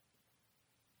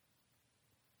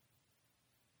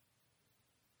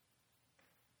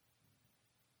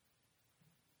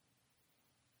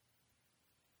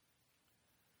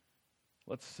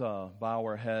 Let's bow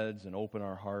our heads and open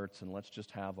our hearts, and let's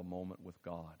just have a moment with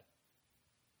God.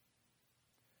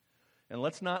 And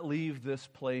let's not leave this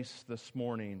place this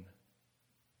morning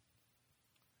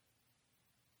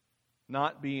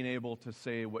not being able to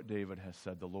say what David has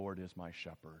said, the Lord is my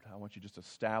shepherd. I want you to just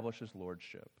establish his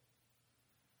lordship.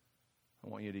 I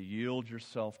want you to yield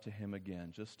yourself to him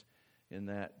again, just in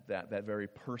that very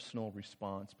personal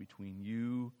response between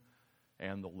you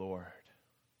and the Lord.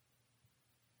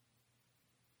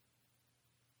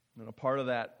 And a part of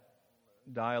that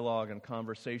dialogue and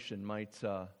conversation might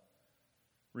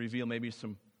reveal maybe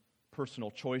some personal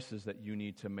choices that you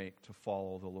need to make to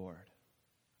follow the Lord.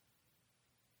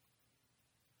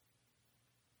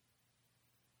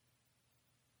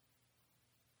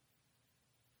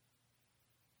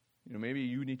 Maybe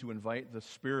you need to invite the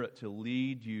Spirit to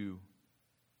lead you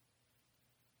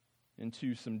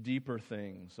into some deeper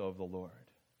things of the Lord.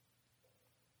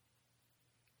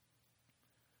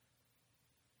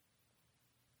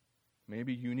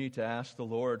 Maybe you need to ask the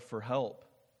Lord for help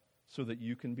so that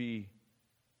you can be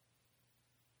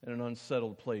in an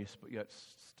unsettled place, but yet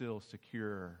still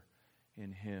secure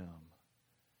in Him.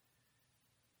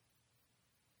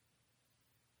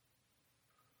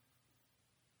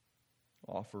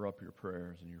 Offer up your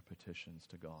prayers and your petitions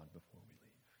to God before we leave.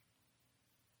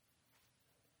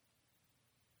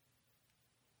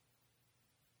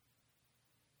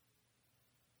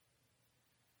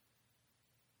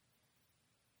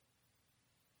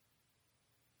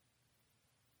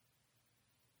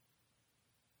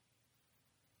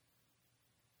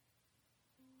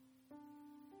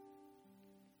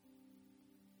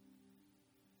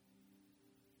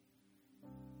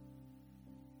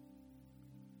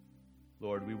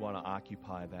 Lord, we want to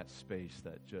occupy that space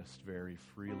that just very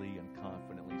freely and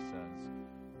confidently says,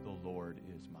 the Lord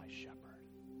is my shepherd.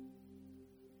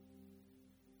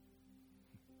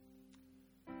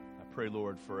 I pray,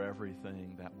 Lord, for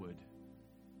everything that would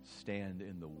stand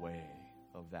in the way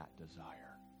of that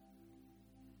desire.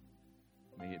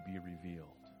 May it be revealed.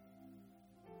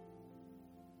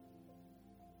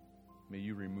 May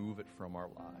you remove it from our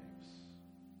lives.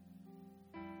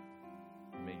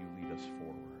 May you lead us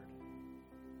forward.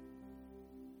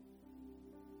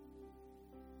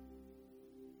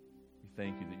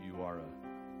 Thank you that you are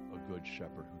a good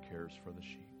shepherd who cares for the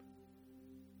sheep.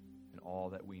 And all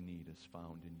that we need is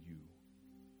found in you.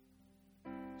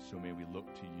 So may we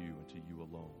look to you and to you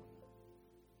alone.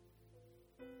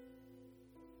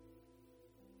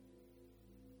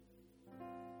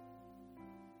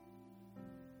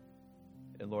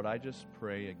 And Lord, I just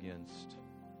pray against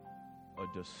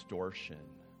a distortion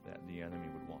that the enemy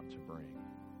would want to bring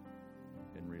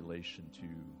in relation to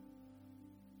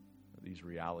these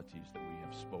realities that we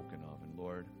have spoken of. And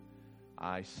Lord,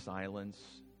 I silence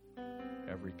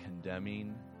every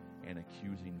condemning and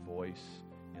accusing voice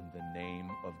in the name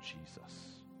of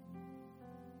Jesus.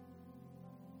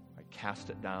 I cast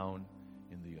it down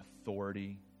in the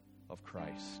authority of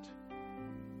Christ.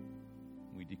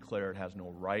 We declare it has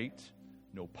no right,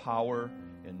 no power,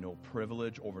 and no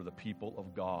privilege over the people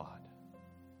of God.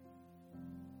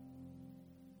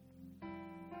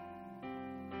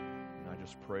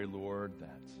 Just pray, Lord,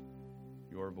 that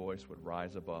your voice would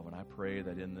rise above. And I pray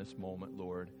that in this moment,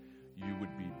 Lord, you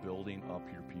would be building up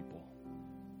your people.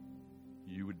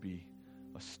 You would be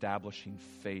establishing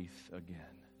faith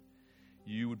again.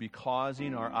 You would be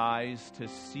causing our eyes to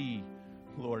see,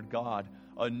 Lord God,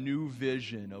 a new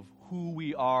vision of who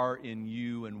we are in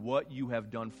you and what you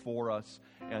have done for us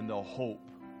and the hope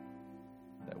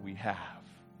that we have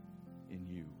in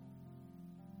you.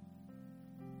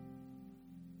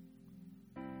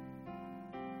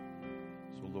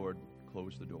 Lord,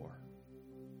 close the door.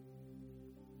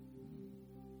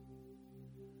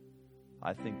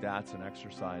 I think that's an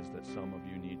exercise that some of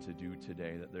you need to do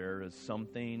today, that there is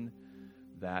something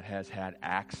that has had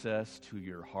access to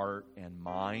your heart and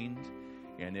mind,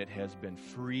 and it has been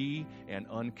free and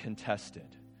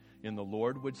uncontested. And the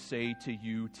Lord would say to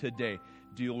you today,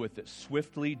 deal with it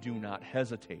swiftly, do not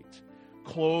hesitate.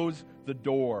 Close the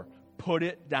door, put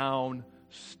it down,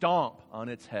 stomp on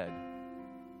its head.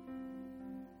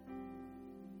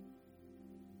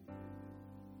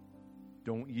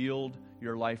 Don't yield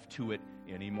your life to it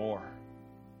anymore.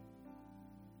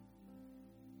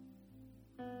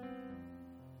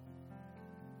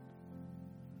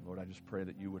 Lord, I just pray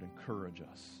that you would encourage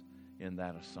us in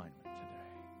that assignment today.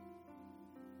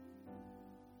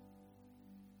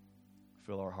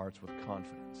 Fill our hearts with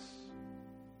confidence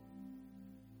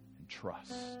and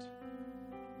trust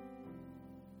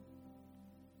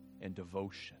and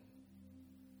devotion.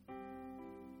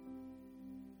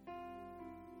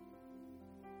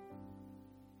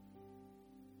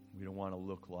 We don't want to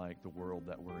look like the world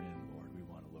that we're in, Lord. We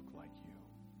want to look like you.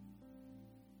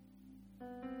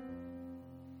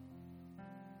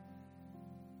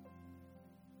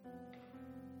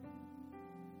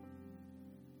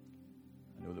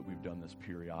 I know that we've done this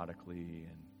periodically,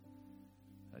 and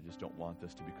I just don't want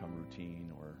this to become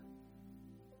routine.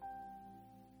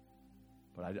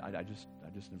 But I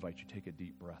just invite you to take a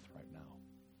deep breath right now.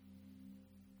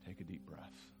 Take a deep breath.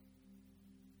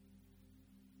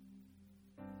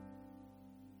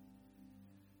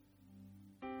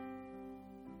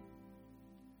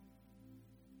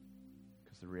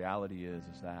 The reality is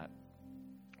that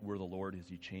where the Lord is,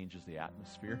 He changes the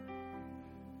atmosphere,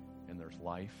 and there's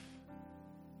life.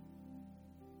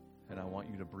 And I want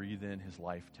you to breathe in His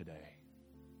life today.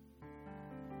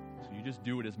 So You just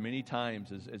do it as many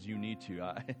times as you need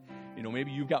to. Maybe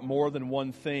you've got more than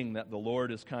one thing that the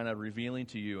Lord is kind of revealing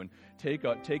to you, and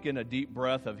take in a deep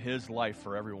breath of His life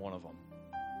for every one of them.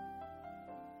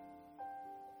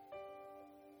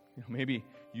 Maybe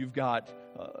you've got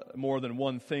more than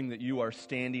one thing that you are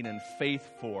standing in faith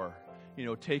for.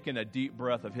 Take in a deep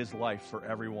breath of His life for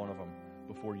every one of them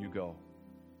before you go.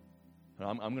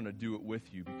 And I'm going to do it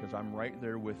with you because I'm right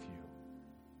there with you.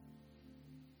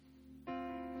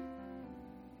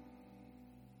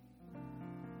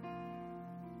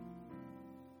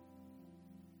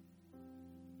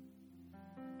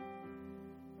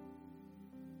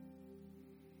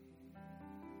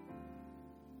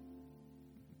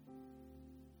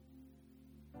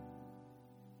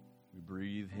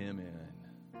 Breathe Him in.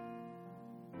 And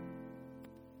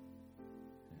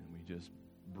we just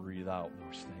breathe out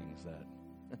those things that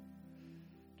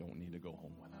don't need to go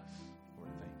home with us. Lord,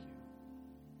 thank you.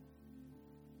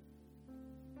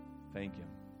 Thank Him.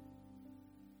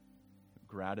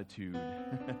 Gratitude.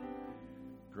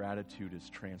 Gratitude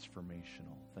is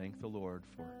transformational. Thank the Lord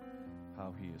for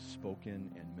how He has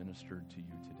spoken and ministered to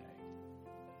you today.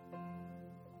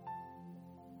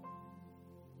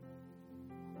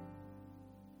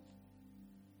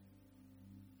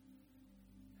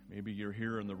 Maybe you're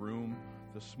here in the room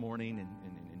this morning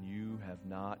and you have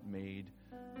not made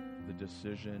the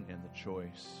decision and the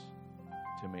choice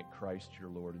to make Christ your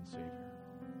Lord and Savior.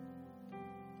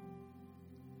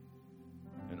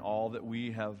 And all that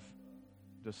we have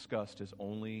discussed is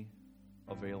only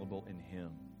available in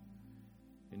Him.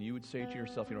 And you would say to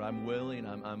yourself, I'm willing,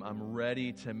 I'm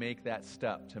ready to make that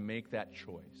step, to make that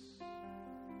choice.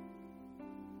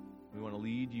 We want to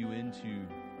lead you into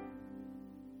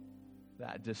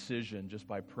that decision just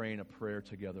by praying a prayer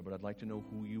together. But I'd like to know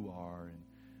who you are, and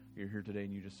you're here today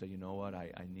and you just say, you know what, I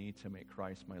need to make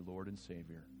Christ my Lord and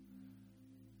Savior.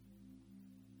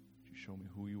 Would you show me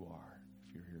who you are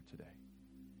if you're here today?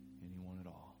 Anyone at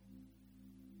all?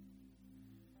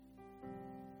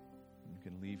 You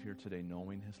can leave here today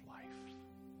knowing His life.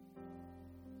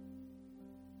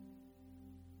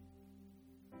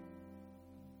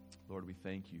 Lord, we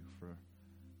thank you for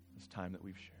this time that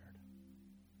we've shared.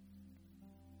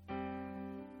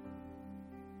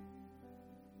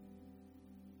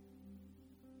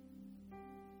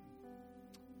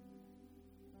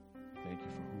 Thank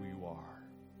you for who you are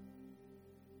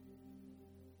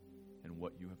and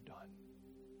what you have done.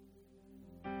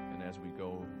 And as we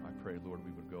go, I pray, Lord,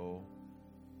 we would go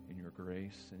in your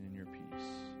grace and in your peace.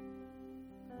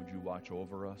 Would you watch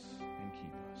over us and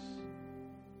keep us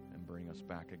and bring us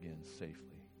back again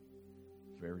safely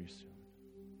very soon.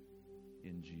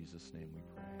 In Jesus' name we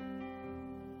pray.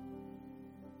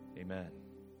 Amen.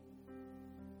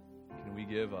 Can we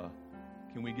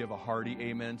give a hearty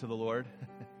amen to the Lord?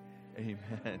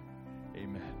 Amen.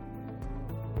 Amen.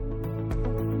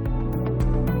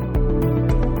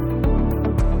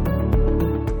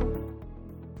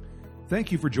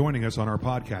 Thank you for joining us on our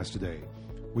podcast today.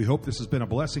 We hope this has been a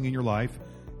blessing in your life,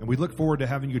 and we look forward to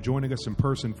having you joining us in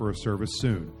person for a service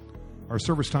soon. Our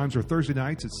service times are Thursday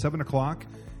nights at 7 o'clock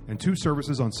and 2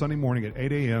 services on Sunday morning at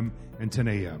 8 a.m. and 10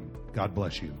 a.m. God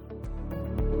bless you.